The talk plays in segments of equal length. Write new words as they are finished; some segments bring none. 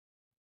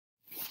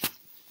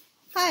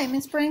Hi,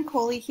 Ms.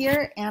 Brancoli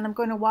here, and I'm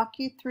going to walk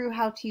you through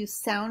how to use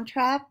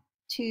Soundtrap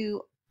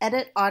to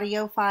edit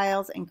audio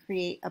files and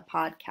create a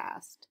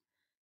podcast.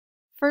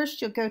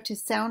 First, you'll go to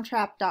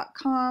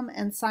soundtrap.com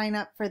and sign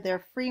up for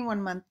their free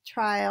 1-month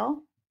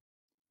trial.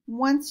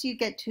 Once you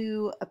get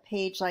to a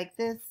page like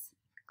this,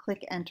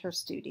 click Enter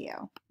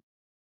Studio.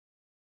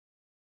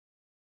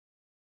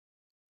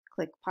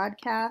 Click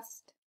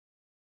Podcast.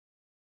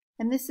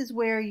 And this is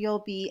where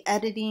you'll be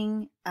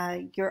editing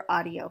your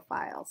audio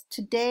files.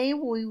 Today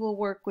we will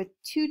work with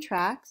 2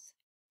 tracks.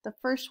 The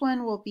first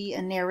one will be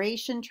a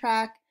narration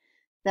track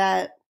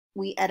that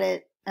we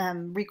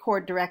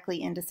record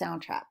directly into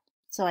Soundtrap.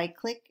 So I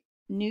click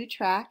New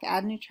Track,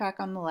 Add New Track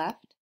on the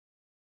left,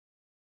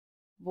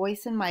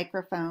 Voice and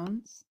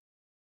Microphones.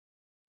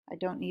 I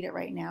don't need it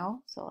right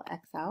now, so I'll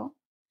X out.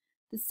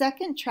 The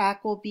second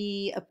track will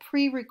be a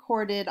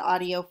pre-recorded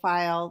audio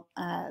file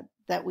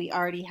that we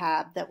already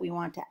have that we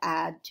want to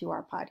add to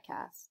our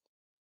podcast.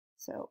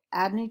 So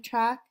add new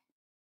track,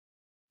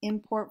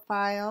 import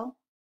file,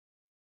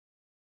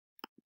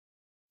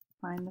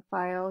 find the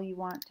file you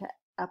want to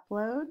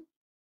upload,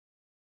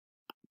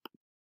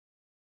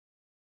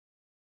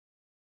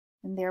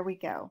 and there we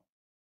go.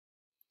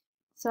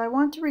 So I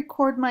want to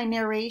record my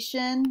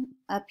narration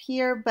up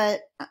here,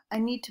 but I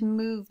need to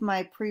move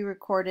my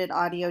pre-recorded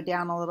audio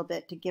down a little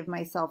bit to give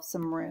myself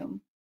some room.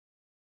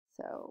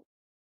 So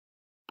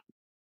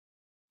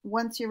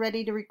once you're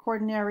ready to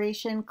record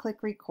narration,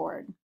 click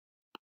record.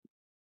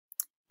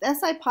 The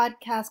SI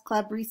Podcast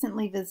Club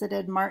recently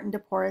visited Martin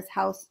DePora's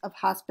House of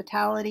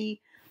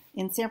Hospitality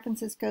in San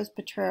Francisco's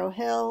Potrero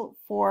Hill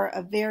for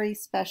a very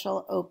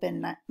special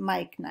open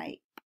mic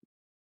night.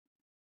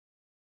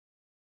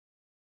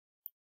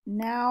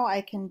 Now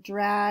I can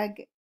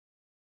drag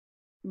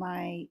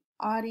my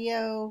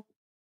audio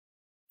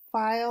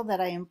file that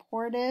I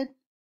imported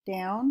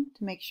down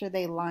to make sure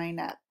they line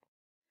up.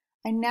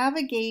 I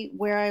navigate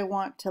where I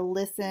want to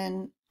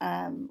listen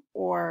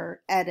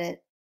or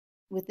edit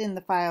within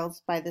the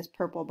files by this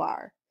purple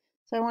bar.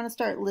 So I want to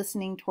start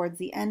listening towards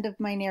the end of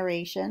my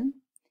narration,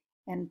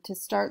 and to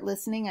start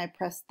listening I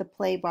press the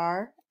play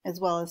bar as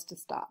well as to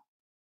stop.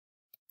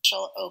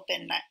 Special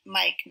open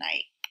mic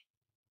night.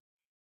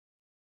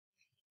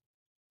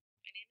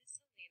 My name is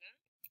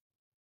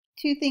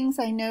Selena. 2 things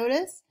I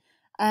notice.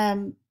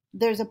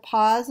 There's a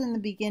pause in the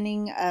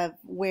beginning of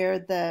where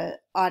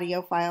the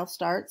audio file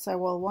starts, so I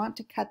will want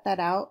to cut that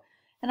out.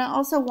 And I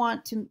also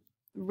want to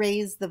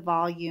raise the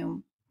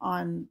volume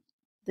on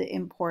the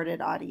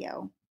imported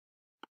audio.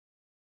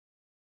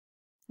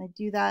 I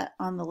do that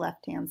on the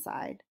left-hand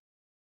side.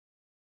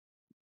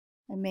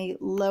 I may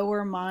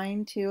lower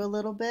mine too a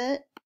little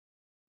bit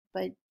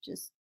by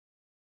just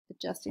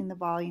adjusting the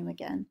volume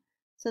again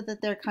so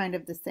that they're kind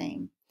of the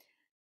same.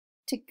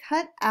 To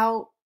cut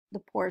out the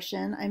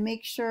portion, I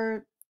make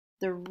sure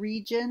the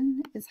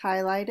region is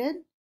highlighted,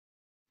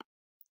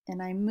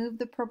 and I move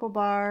the purple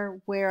bar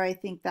where I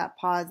think that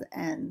pause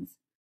ends.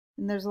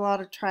 And there's a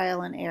lot of trial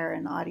and error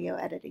in audio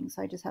editing,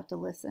 so I just have to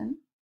listen.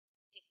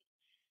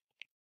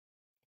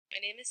 My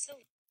name is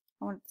Selena.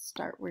 I want to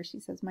start where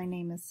she says, "My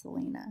name is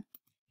Selena."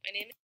 My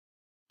name is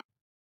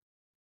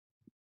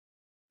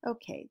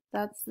Okay,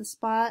 that's the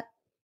spot.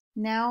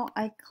 Now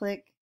I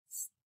click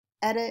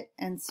Edit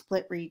and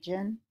Split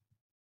Region.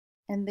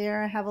 And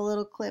there I have a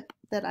little clip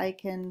that I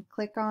can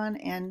click on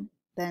and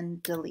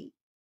then delete.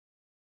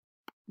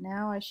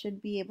 Now I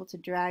should be able to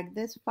drag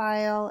this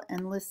file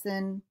and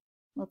listen.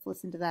 Let's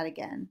listen to that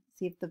again.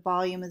 See if the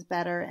volume is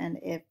better and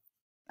if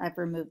I've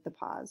removed the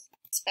pause.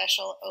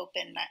 Special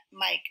open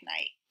mic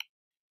night.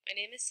 My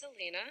name is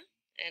Selena,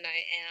 and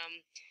I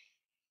am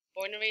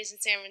born and raised in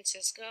San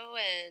Francisco,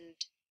 and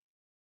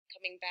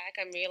coming back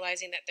I'm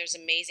realizing that there's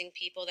amazing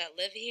people that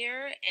live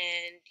here,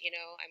 and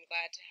I'm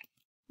glad to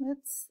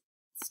Let's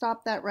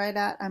stop that right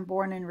at I'm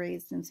born and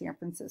raised in San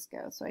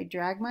Francisco. So I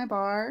drag my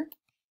bar.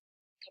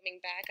 coming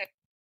back and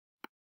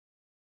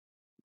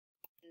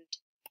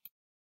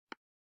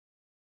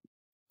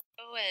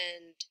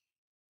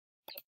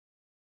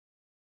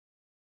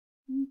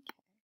Okay.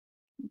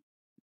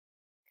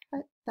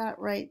 Cut that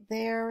right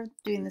there,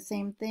 doing the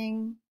same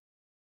thing.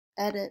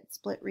 Edit,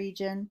 split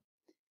region.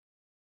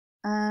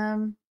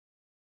 I'm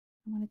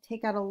going to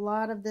take out a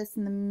lot of this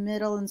in the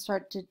middle and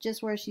start to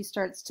just where she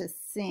starts to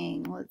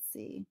sing. Let's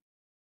see.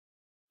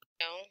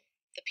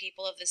 the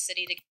people of the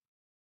city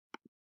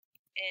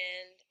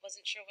and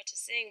wasn't sure what to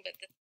sing, but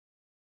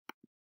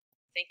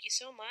thank you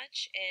so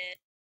much. And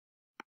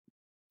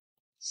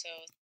so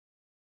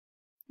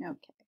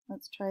Okay,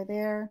 let's try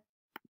there.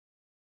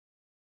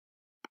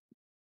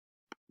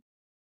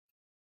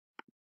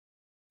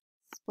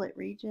 Split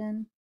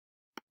region.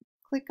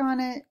 Click on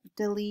it,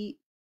 delete,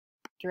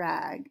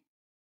 drag.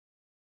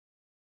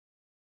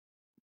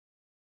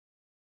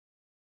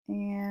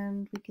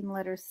 And we can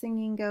let her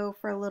singing go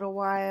for a little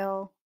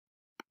while.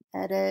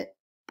 Edit,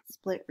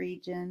 split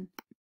region,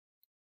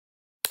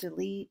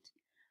 delete.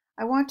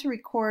 I want to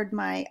record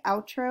my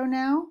outro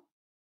now.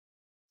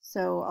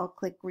 So I'll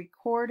click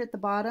record at the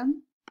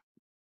bottom.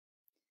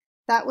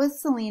 That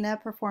was Selena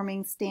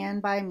performing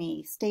Stand By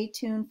Me. Stay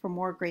tuned for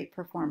more great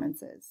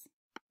performances.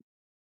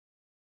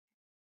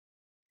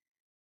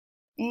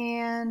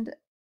 And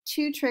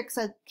two tricks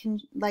I can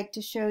like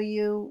to show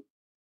you.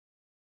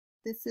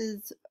 This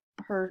is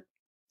her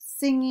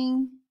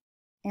singing,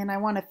 and I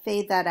want to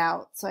fade that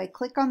out. So I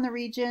click on the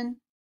region,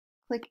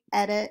 click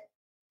Edit,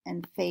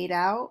 and Fade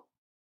Out.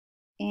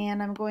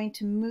 And I'm going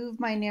to move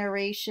my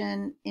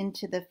narration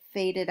into the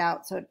faded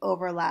out so it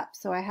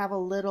overlaps. So I have a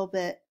little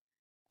bit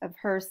of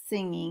her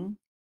singing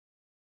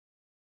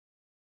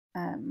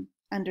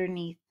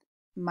underneath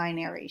my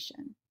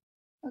narration.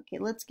 Okay,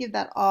 let's give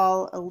that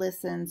all a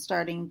listen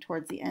starting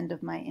towards the end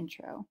of my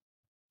intro.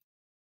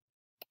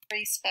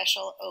 Very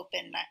special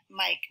open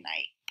mic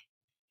night.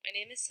 My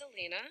name is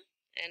Selena,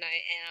 and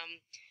I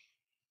am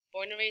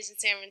born and raised in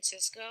San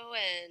Francisco,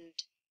 and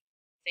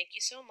thank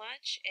you so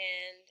much.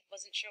 And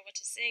wasn't sure what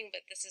to sing,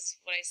 but this is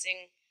what I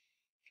sing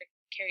for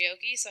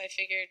karaoke, so I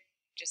figured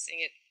just sing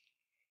it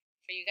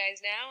for you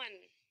guys now,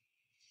 and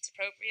it's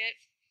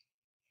appropriate.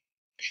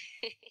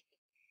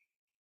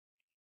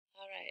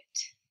 All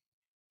right.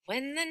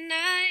 When the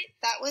night.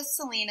 That was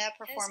Selena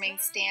performing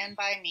Stand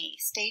By Me.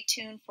 Stay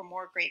tuned for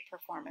more great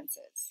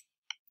performances.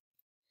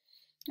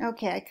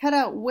 Okay, I cut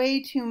out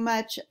way too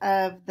much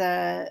of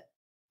the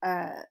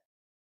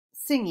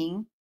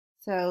singing,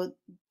 so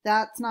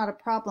that's not a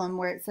problem.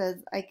 Where it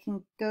says I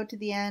can go to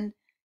the end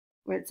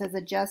where it says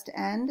adjust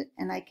end,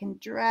 and I can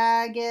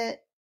drag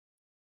it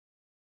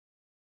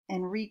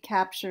and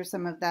recapture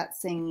some of that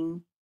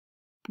singing,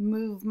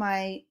 move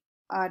my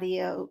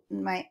audio,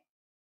 my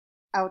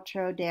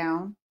outro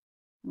down,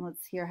 and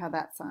let's hear how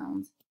that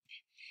sounds.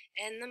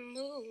 And the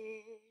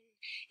moon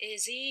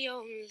is the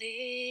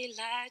only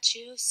light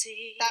you'll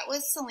see. That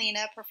was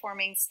Selena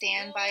performing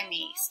Stand By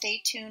Me.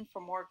 Stay tuned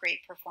for more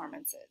great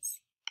performances.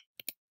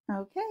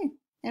 Okay,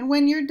 and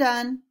when you're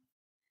done,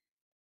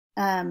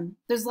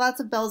 there's lots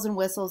of bells and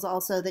whistles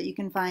also that you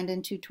can find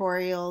in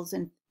tutorials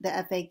and the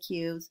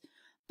FAQs.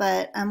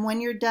 But when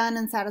you're done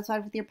and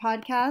satisfied with your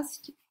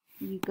podcast,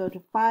 you go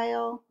to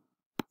File,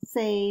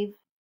 Save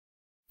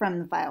from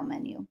the File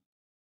menu.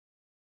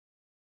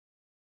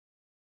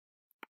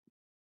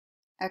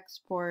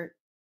 Export,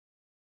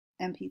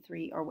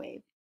 MP3, or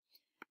WAV.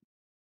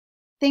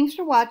 Thanks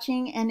for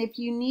watching, and if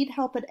you need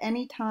help at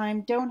any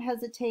time, don't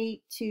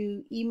hesitate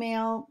to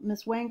email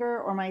Ms.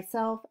 Wenger or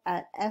myself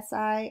at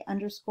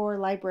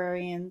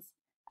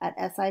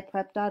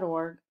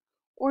si_librarians@siprep.org,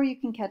 or you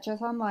can catch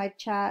us on live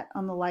chat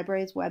on the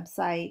library's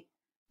website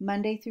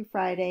Monday through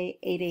Friday,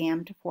 8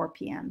 a.m. to 4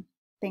 p.m.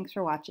 Thanks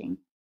for watching.